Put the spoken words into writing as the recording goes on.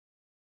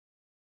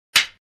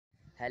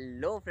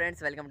Hello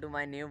friends, welcome to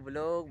my new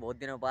blog. बहुत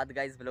दिनों बाद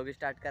गाइस ब्लॉग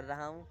स्टार्ट कर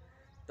रहा हूँ।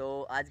 तो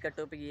आज का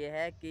टॉपिक ये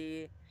है कि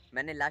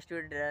मैंने लास्ट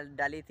वीडियो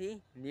डाली थी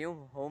न्यू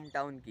होम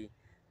टाउन की।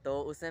 तो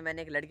उसमें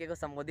मैंने एक लड़के को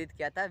संबोधित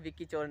किया था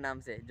विक्की चोर नाम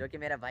से, जो कि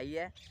मेरा भाई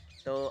है।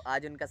 तो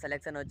आज उनका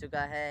सिलेक्शन हो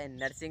चुका है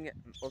नर्सिंग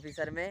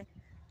ऑफिसर में।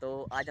 तो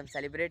आज हम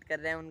सेलिब्रेट कर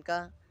रहे हैं उनका।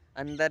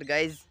 अंदर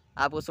गाइज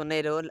आपको सुन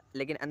नहीं रहे हो,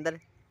 लेकिन अंदर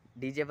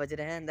डीजे बज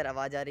रहे हैं, अंदर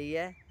आवाज़ आ रही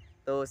है।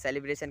 तो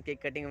सेलिब्रेशन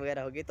केक कटिंग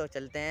वगैरह होगी, तो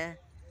चलते हैं,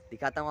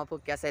 दिखाता हूँ आपको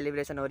क्या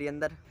सेलिब्रेशन हो रही है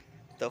अंदर।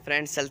 तो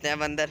फ्रेंड्स चलते हैं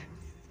अब अंदर।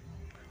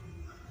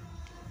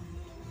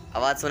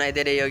 आवाज़ सुनाई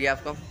दे रही होगी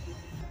आपको।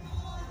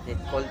 ये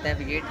खोलते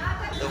हैं गेट।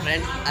 तो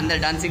फ्रेंड्स अंदर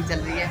डांसिंग चल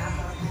रही है।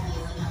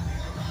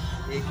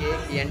 एक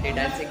आंटी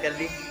डांसिंग कर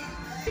रही।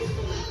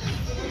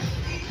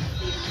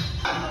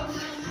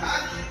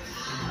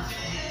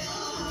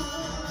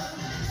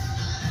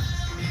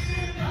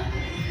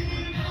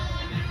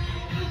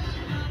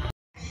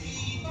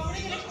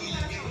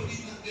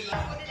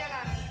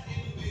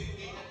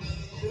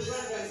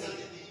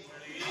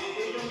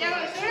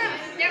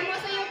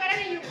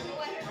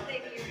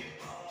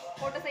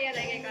 फोटो सही आ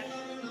जाएगा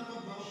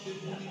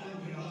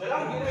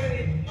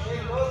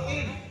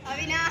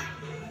अभी ना।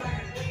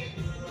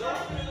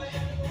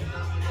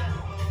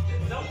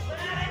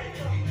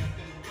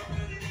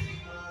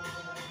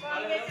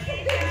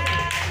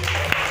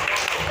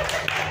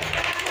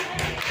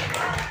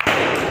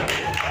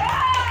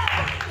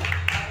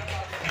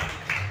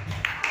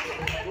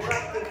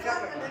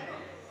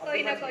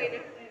 कोई ना कोई ना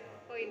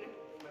कोई ना,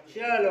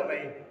 चलो भाई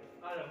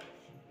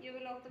ये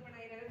लोग तो बना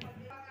ही रहे।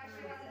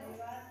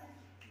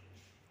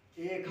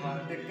 एक हाथ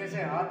धक्के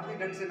से हाथ भी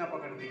ढंग से ना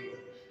पकड़ दिए।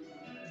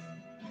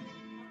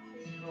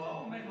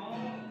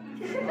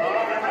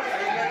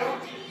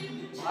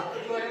 हाथ तो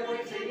जो है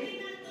कोई सही।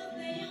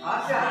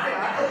 हाथ से हाथ से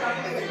हाथ से हाथ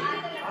से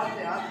हाथ से हाथ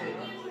से हाथ से।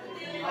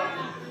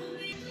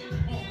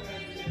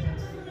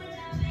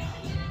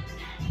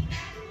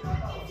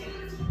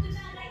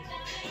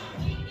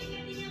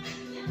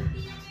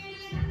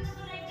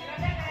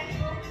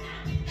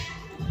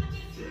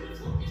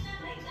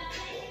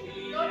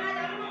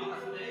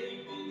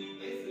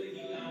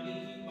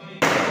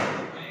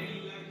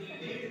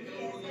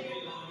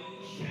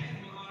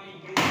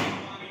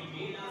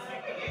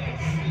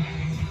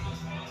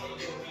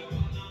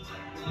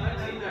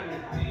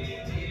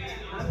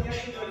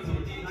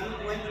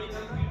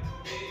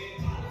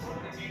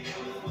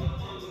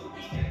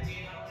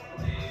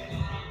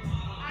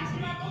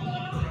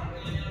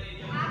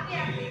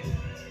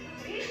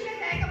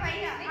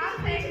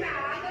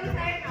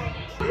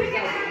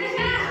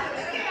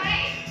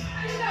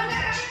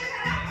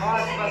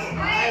 बस बस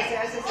ऐसे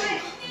ऐसे सही।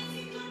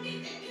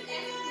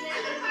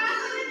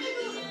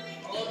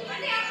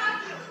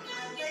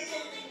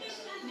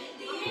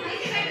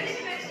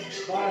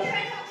 बस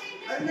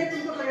अरे नहीं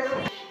तुमको कर दो।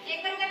 एक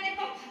बार कर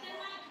देखो।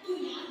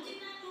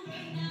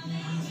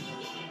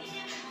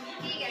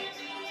 ठीक है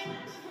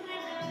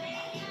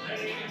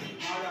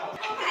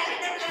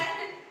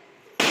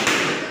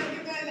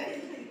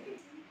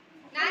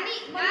नानी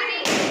नानी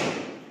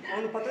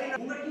और पता ही ना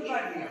घूंघट क्यों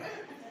काट दिया।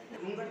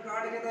 घूंघट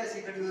काट के तो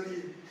ऐसी कटी हो रही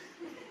है।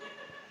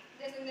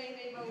 जैसे नहीं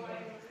नहीं भगवान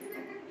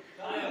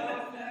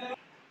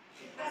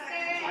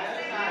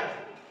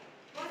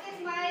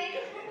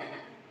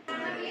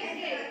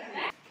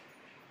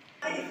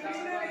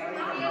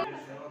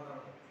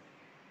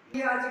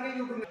ये आज के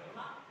युग में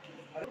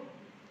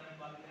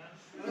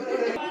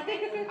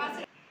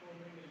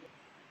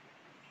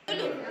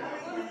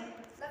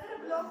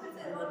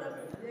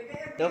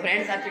तो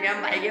फ्रेंड्स आ चुके हैं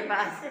हम भाई के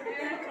पास।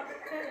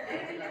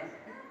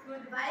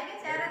 भाई के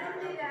चेहरा दिख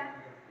नहीं रहा।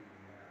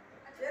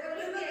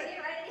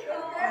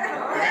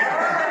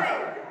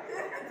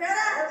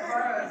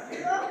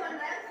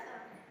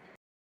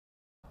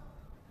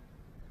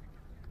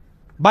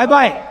 Bye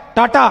bye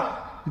tata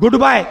good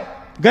bye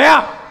गया।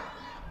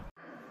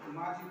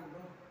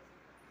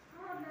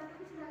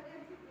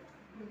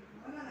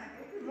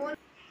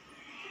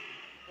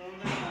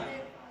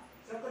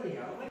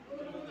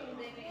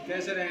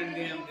 कैसे रहने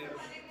दिए हम देखो।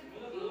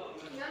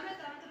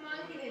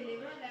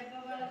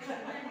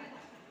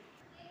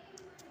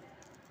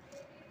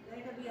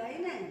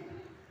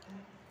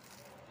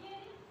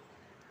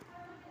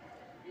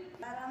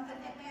 आराम से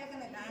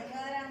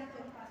आराम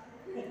से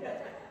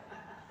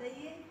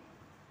सही है।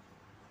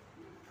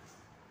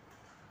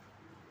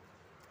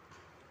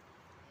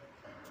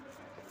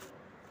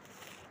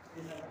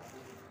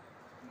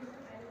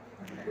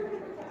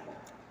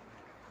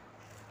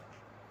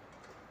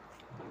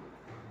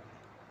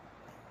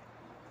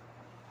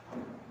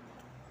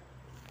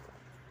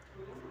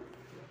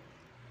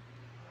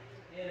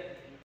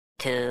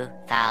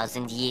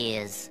 2,000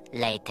 years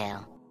later.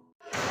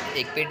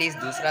 एक पेटीज,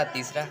 दूसरा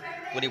तीसरा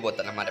पूरी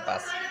बोतल हमारे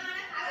पास।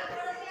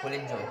 Full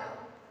enjoy.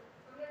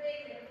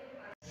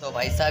 तो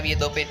भाई साहब ये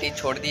 2 पेटी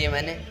छोड़ दिए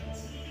मैंने,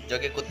 जो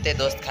कि कुत्ते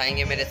दोस्त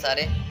खाएंगे मेरे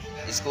सारे,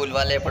 स्कूल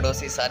वाले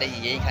पड़ोसी सारे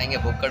यही खाएंगे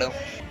भुक्कड़ों।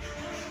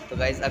 तो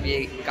गाइस अब ये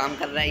काम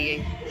कर रहा है, ये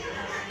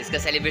इसका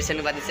सेलिब्रेशन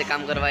के बाद इससे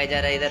काम करवाया जा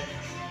रहा है इधर।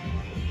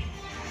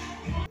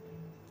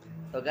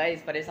 तो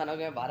गाइस परेशान हो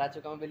गए, मैं बाहर आ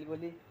चुका हूँ बिल्कुल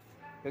ही।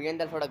 क्योंकि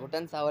अंदर थोड़ा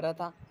घुटन सा हो रहा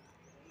था।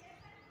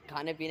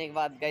 खाने पीने के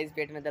बाद गाइस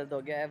पेट में दर्द हो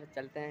गया है।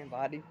 चलते हैं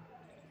बाहर ही।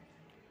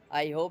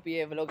 आई होप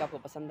ये व्लॉग आपको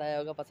पसंद आया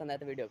होगा। पसंद आया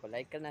तो वीडियो को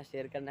लाइक करना,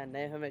 शेयर करना।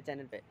 नए हो मेरे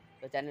चैनल पे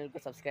तो चैनल को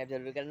सब्सक्राइब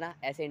जरूर करना।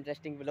 ऐसे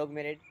इंटरेस्टिंग व्लॉग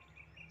मेरे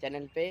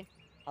चैनल पे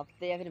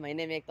हफ्ते या फिर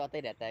महीने में एक तो आता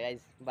ही रहता है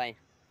गाइस। बाय।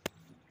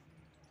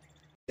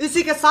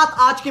 इसी के साथ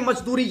आज की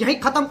मजदूरी यहीं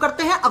खत्म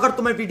करते हैं। अगर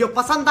तुम्हें वीडियो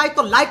पसंद आई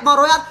तो लाइक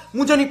मारो यार।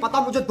 मुझे नहीं पता,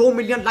 मुझे 2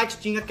 मिलियन लाइक्स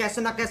चाहिए,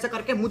 कैसे ना कैसे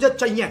करके मुझे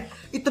चाहिए।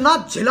 इतना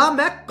झिला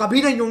मैं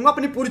कभी नहीं होऊंगा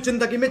अपनी पूरी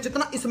जिंदगी में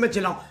जितना इसमें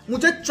झिलाऊं।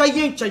 मुझे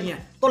चाहिए ही चाहिए।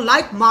 तो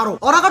लाइक मारो,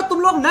 और अगर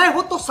तुम लोग नए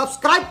हो तो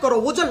सब्सक्राइब करो।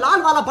 वो जो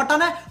लाल वाला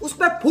बटन है उस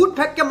पर फूट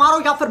फेंक के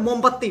मारो या फिर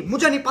मोमबत्ती,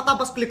 मुझे नहीं पता,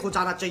 बस क्लिक हो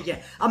जाना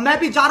चाहिए। अब मैं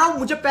भी जा रहा हूं,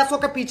 मुझे पैसों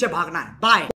के पीछे भागना है। बाय।